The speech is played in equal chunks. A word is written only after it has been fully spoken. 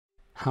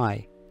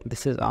Hi,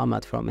 this is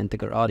Ahmad from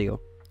Integer Audio.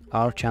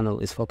 Our channel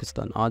is focused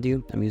on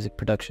audio and music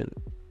production.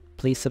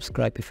 Please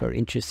subscribe if you're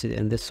interested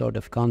in this sort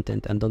of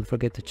content, and don't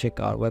forget to check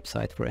our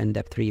website for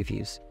in-depth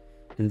reviews.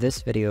 In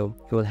this video,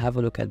 you will have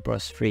a look at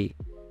Brusfri.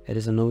 It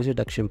is a noise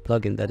reduction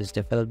plugin that is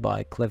developed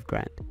by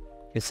Klevgrand.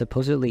 It's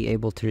supposedly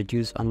able to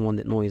reduce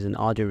unwanted noise in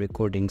audio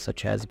recordings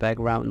such as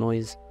background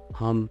noise,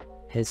 hum,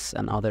 hiss,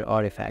 and other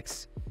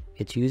artifacts.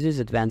 It uses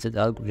advanced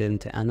algorithm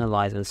to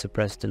analyze and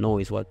suppress the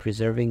noise while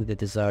preserving the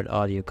desired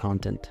audio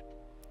content.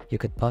 You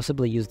could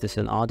possibly use this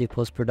in audio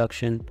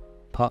post-production,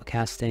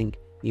 podcasting,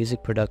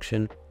 music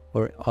production,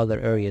 or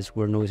other areas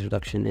where noise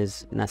reduction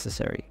is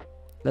necessary.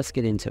 Let's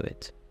get into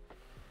it.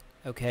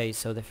 Okay,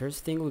 so the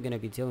first thing we're going to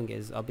be doing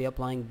is I'll be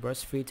applying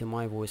Brusfri to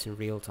my voice in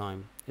real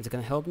time. It's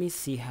going to help me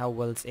see how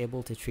well it's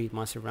able to treat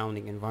my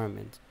surrounding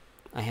environment.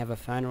 I have a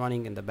fan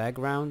running in the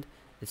background.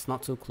 It's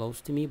not too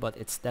close to me, but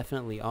it's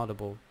definitely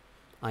audible.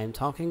 I am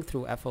talking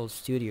through FL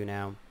Studio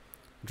now.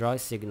 Dry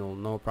signal,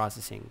 no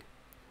processing.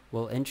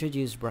 We'll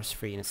introduce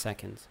Brusfri in a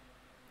second.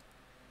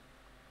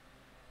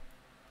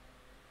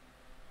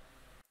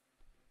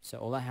 So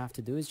all I have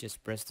to do is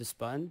just press this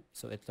button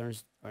so it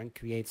learns and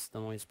creates the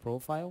noise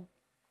profile.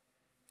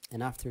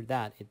 And after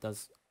that, it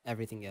does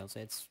everything else.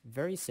 It's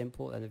very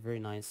simple and a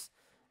very nice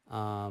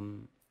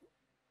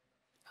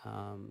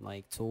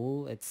like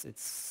tool. It's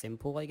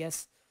simple, I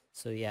guess.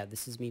 So yeah,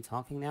 this is me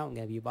talking now. I'm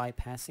gonna be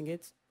bypassing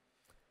it,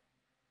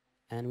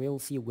 and we'll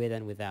see with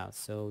and without.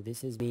 So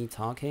this is me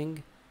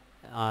talking.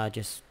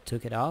 Just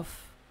took it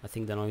off. I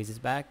think the noise is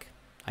back.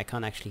 I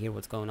can't actually hear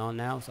what's going on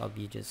now, so I'll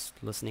be just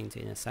listening to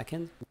it in a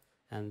second.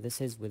 And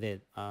this is with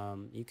it.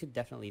 You could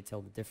definitely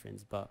tell the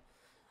difference, but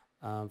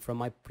from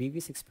my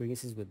previous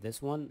experiences with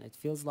this one, it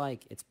feels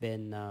like it's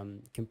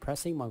been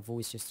compressing my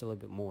voice just a little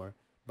bit more.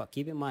 But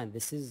keep in mind,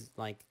 this is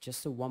like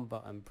just a one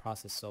button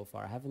process so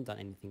far. I haven't done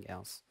anything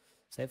else.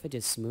 So if I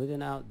just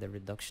smoothen out the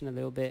reduction a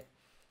little bit,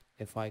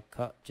 if I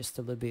cut just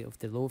a little bit of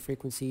the low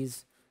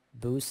frequencies,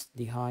 boost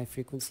the high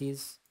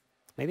frequencies,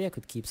 maybe I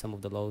could keep some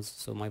of the lows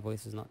so my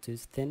voice is not too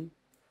thin.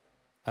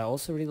 I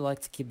also really like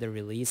to keep the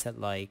release at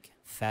like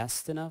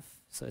fast enough,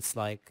 so it's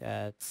like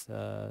at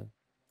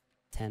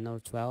 10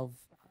 or 12.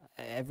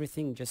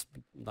 Everything just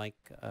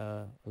like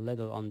a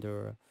little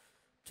under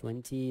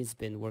 20 has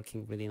been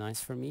working really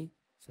nice for me,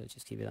 so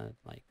just keep it at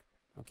like,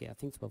 okay, I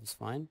think 12 is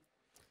fine.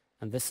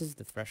 And this is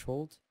the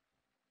threshold,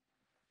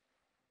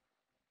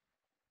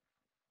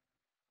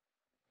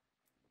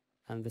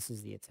 and this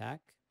is the attack.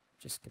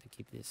 Just gonna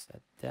keep this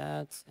at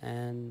that,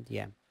 and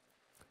yeah,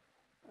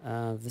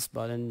 this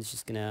button is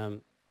just gonna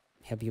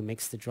help you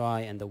mix the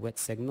dry and the wet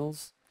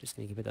signals. Just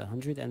gonna keep it at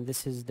 100, and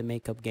this is the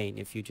makeup gain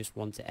if you just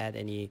want to add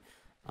any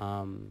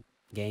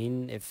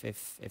gain, if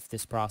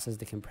this process,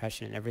 the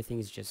compression and everything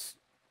is just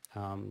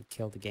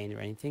kill the gain or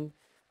anything,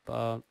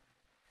 but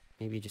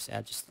maybe just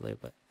add just a little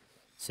bit.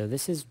 So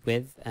this is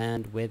with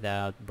and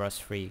without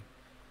Brusfri.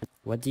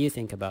 What do you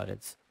think about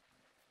it?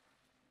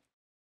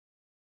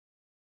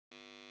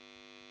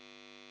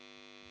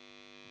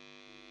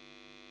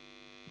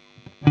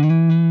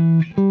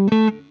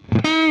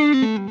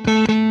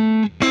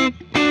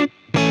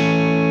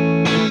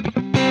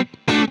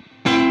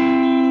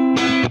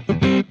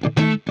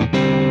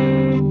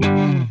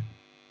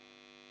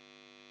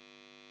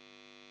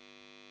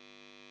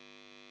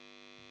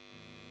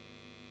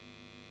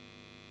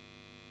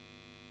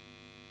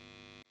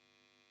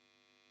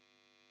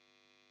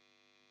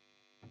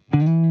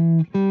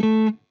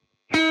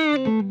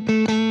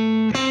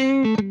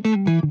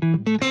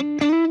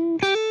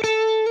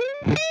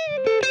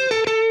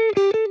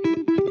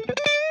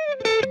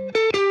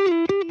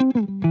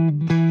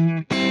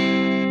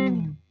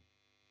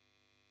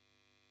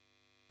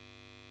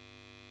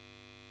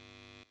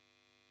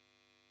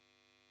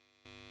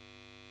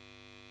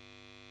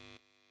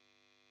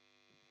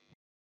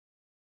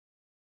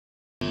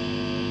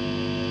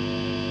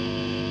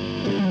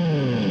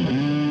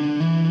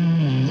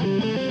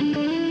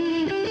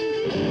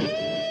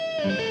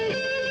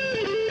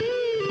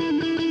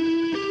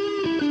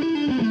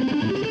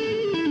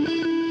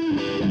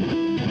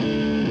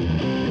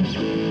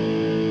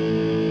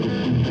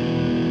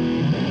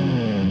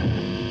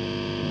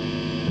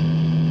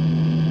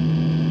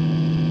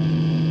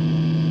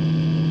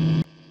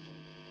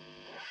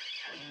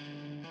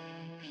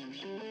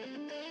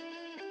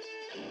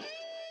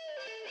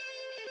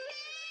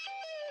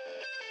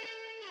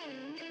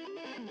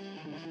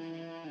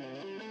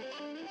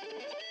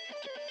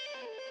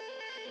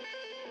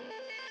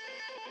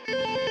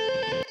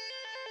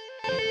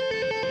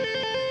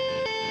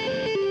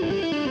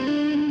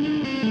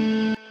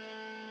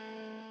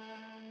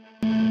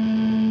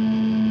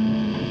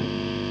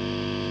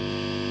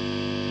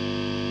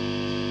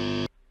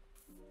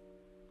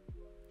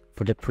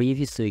 For the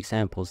previous two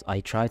examples,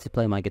 I tried to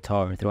play my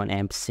guitar through an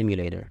amp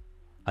simulator.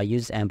 I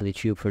used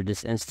Amplitude for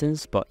this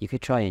instance, but you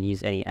could try and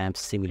use any amp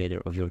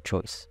simulator of your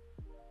choice.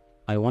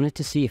 I wanted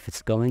to see if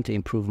it's going to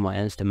improve my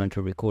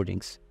instrumental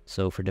recordings.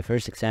 So for the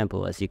first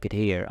example, as you could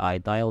hear, I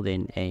dialed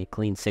in a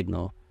clean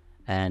signal,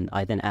 and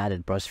I then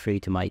added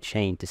Brusfri to my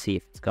chain to see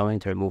if it's going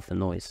to remove the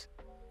noise.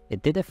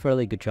 It did a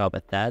fairly good job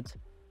at that.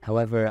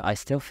 However, I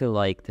still feel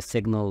like the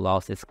signal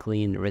lost its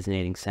clean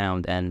resonating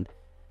sound and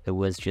it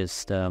was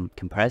just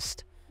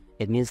compressed.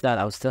 It means that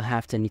I would still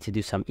have to need to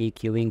do some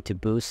EQing to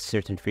boost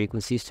certain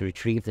frequencies to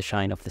retrieve the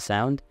shine of the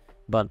sound,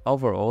 but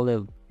overall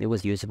it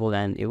was usable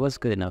and it was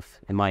good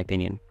enough in my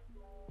opinion.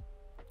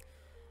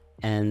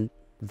 And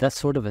that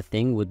sort of a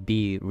thing would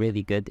be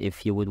really good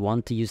if you would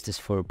want to use this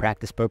for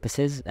practice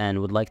purposes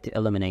and would like to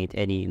eliminate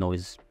any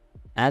noise.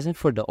 As in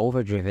for the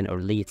overdriven or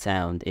lead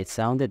sound, it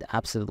sounded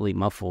absolutely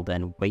muffled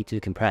and way too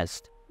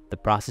compressed. The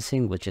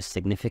processing was just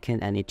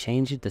significant and it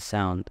changed the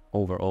sound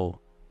overall.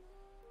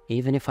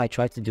 Even if I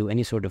tried to do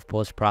any sort of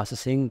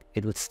post-processing,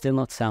 it would still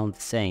not sound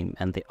the same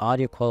and the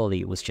audio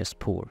quality was just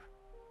poor.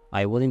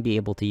 I wouldn't be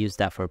able to use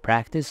that for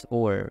practice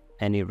or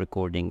any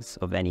recordings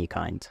of any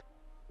kind.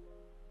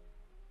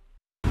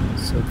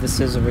 So this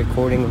is a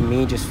recording of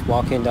me just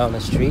walking down the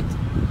street.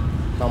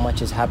 Not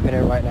much is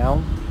happening right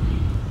now.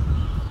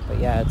 But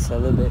yeah, it's a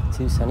little bit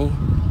too sunny.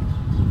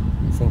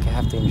 I think I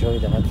have to enjoy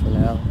that for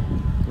now.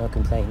 No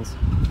complaints.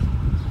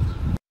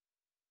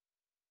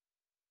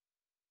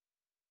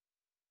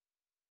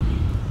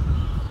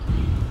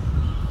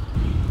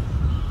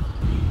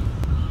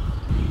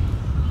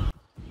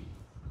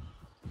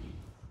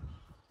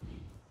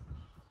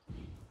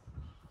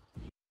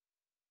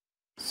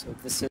 So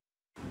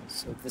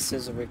this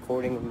is a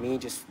recording of me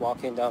just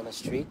walking down the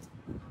street.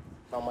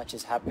 Not much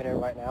is happening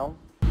right now.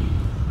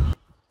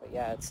 But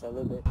yeah, it's a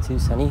little bit too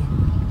sunny.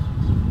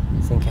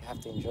 I think I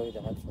have to enjoy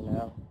that for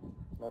now.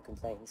 No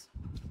complaints.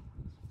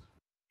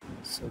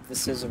 So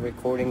this is a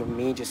recording of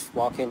me just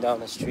walking down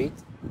the street.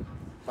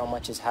 Not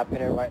much is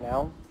happening right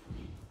now.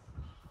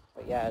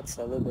 But yeah, it's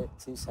a little bit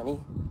too sunny.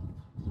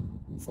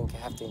 I think I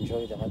have to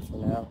enjoy that for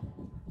now.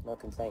 No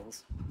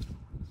complaints.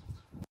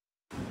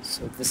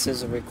 So this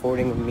is a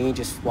recording of me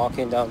just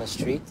walking down the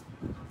street.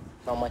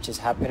 Not much is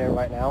happening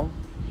right now.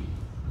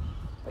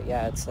 But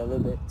yeah, it's a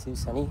little bit too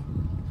sunny.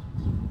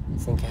 I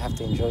think I have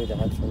to enjoy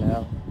that for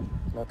now.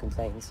 No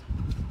complaints.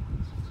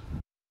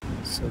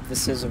 So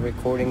this is a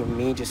recording of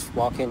me just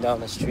walking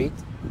down the street.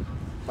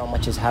 Not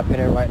much is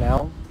happening right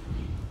now.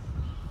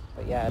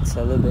 But yeah, it's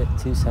a little bit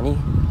too sunny.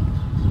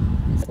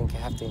 I think I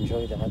have to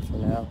enjoy that for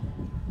now.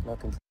 No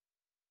complaints.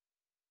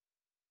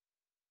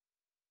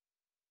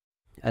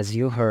 As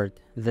you heard,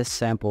 this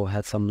sample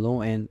had some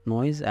low-end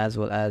noise as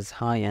well as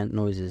high-end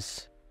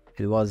noises.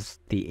 It was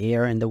the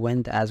air and the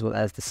wind as well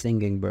as the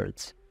singing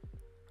birds.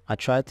 I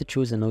tried to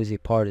choose a noisy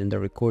part in the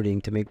recording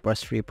to make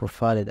Brusfri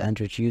provided and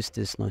reduce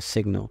this noise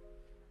signal.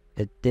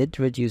 It did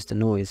reduce the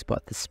noise,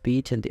 but the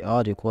speech and the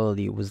audio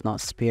quality was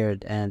not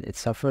spared and it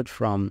suffered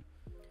from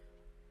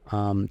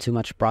too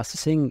much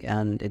processing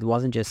and it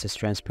wasn't just as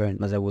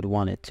transparent as I would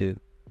want it to.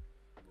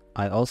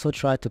 I also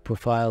tried to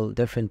profile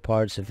different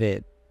parts of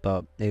it,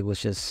 but it was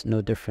just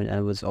no different and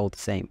it was all the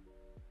same.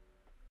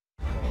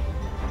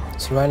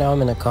 So right now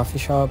I'm in a coffee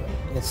shop.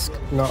 It's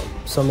not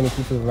so many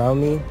people around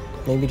me.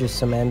 Maybe just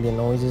some ambient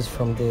noises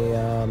from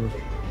the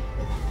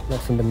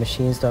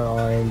machines that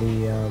are in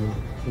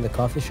the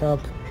coffee shop.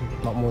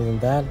 Not more than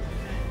that.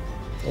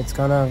 It's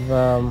kind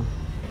of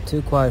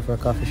too quiet for a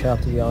coffee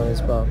shop, to be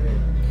honest, but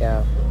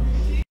yeah.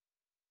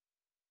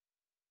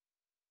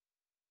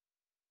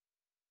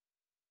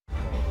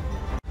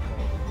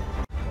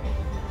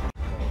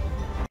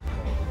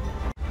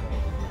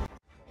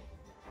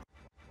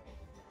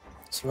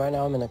 So right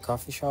now I'm in a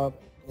coffee shop.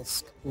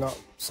 It's not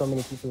so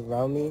many people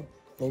around me.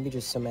 Maybe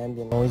just some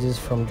ambient noises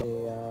from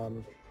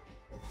the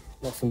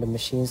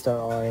machines that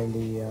are in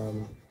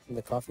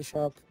the coffee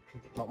shop.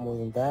 Not more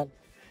than that.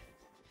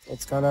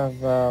 It's kind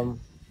of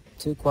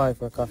too quiet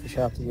for a coffee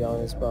shop, to be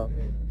honest, but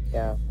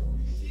yeah.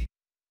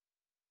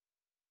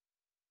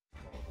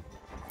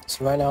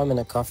 So right now I'm in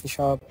a coffee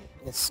shop.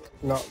 It's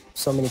not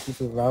so many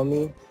people around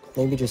me.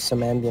 Maybe just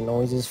some ambient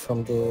noises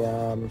from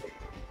the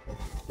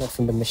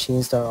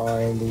machines that are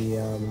in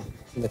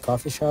the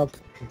coffee shop.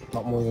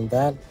 Not more than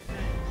that.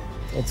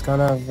 It's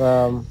kind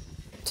of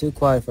too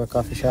quiet for a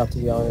coffee shop, to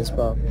be honest,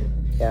 but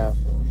yeah.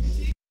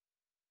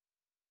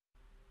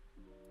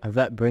 And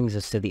that brings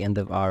us to the end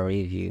of our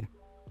review.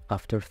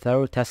 After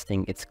thorough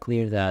testing, it's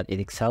clear that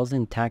it excels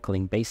in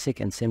tackling basic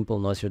and simple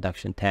noise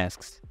reduction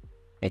tasks.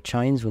 It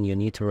shines when you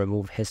need to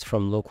remove hiss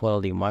from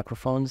low-quality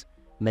microphones,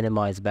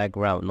 minimize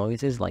background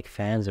noises like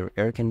fans or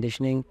air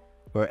conditioning,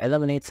 or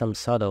eliminate some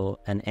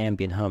subtle and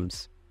ambient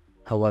hums.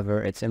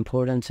 However, it's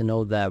important to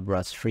note that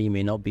Brusfri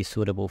may not be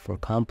suitable for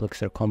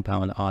complex or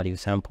compound audio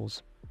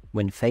samples.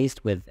 When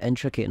faced with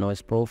intricate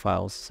noise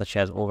profiles such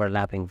as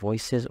overlapping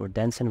voices or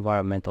dense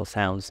environmental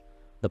sounds,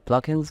 the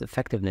plugin's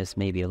effectiveness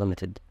may be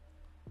limited.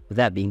 With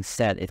that being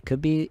said, it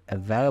could be a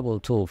valuable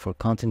tool for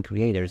content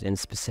creators in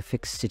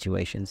specific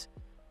situations.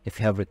 If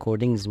you have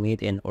recordings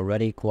made in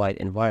already quiet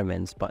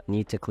environments but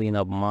need to clean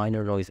up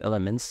minor noise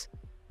elements,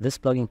 this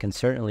plugin can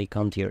certainly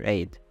come to your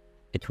aid.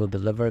 It will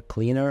deliver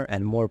cleaner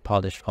and more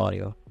polished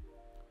audio.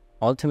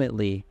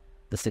 Ultimately,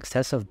 the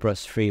success of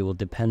Brusfri will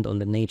depend on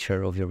the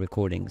nature of your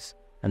recordings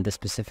and the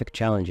specific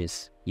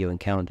challenges you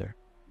encounter.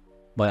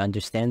 By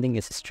understanding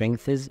its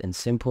strengths in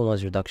simple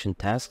noise reduction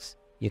tasks,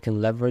 you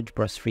can leverage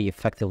Brusfri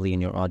effectively in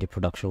your audio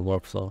production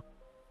workflow.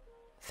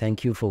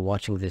 Thank you for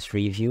watching this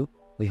review.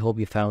 We hope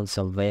you found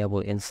some valuable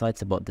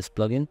insights about this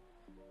plugin.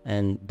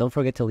 And don't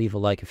forget to leave a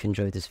like if you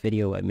enjoyed this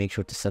video, and make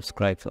sure to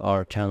subscribe to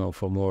our channel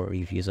for more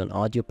reviews on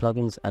audio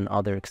plugins and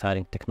other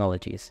exciting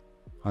technologies.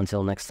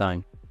 Until next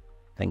time,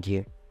 thank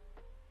you.